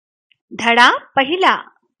धडा पहिला.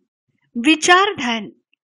 विचारधन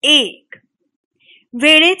 1.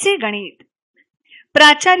 वेळेचे गणित.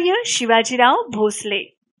 प्राचार्य शिवाजीराव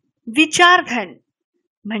भोसले. विचारधन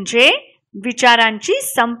म्हणजे विचारांची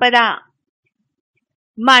संपदा.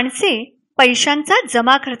 माणसे पैशांचा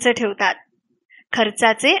जमा खर्च ठेवतात.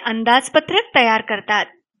 खर्चाचे अंदाजपत्रक तयार करतात.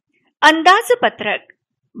 अंदाजपत्रक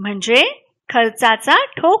म्हणजे खर्चाचा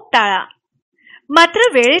ठोकताळा. मात्र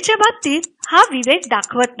वेळेच्या बाबतीत हा विवेक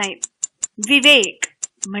दाखवत नाहीत. विवेक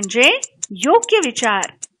म्हणजे योग्य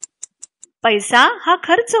विचार. पैसा हा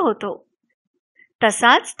खर्च होतो,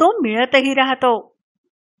 तसाच तो मिळतही राहतो.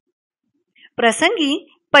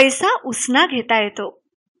 प्रसंगी पैसा उसना घेता येतो,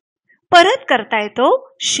 परत करता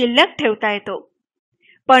येतो, शिल्लक ठेवता येतो.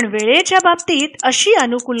 पण वेळेच्या बाबतीत अशी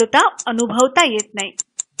अनुकूलता अनुभवता येत नाही.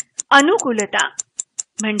 अनुकूलता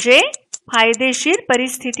म्हणजे फायदेशीर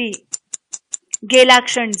परिस्थिती. गेला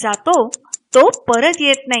क्षण जातो, तो परत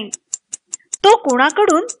येत नाही. तो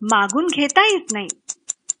कोणाकडून मागून घेता येत नाही.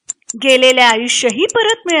 गेलेले आयुष्यही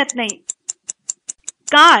परत मिळत नाही.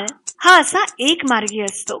 काळ हा असा एक मार्गी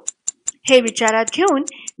असतो. हे विचारात घेऊन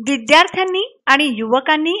विद्यार्थ्यांनी आणि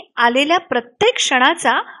युवकांनी आलेल्या प्रत्येक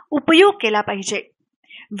क्षणाचा उपयोग केला पाहिजे.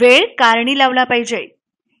 वेळ कारणी लावला पाहिजे.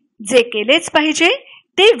 जे केलेच पाहिजे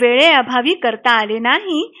ते वेळेअभावी करता आले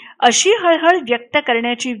नाही अशी हळहळ व्यक्त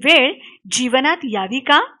करण्याची वेळ जीवनात यावी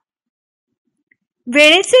का?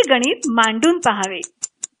 वेळेचे गणित मांडून पहावे.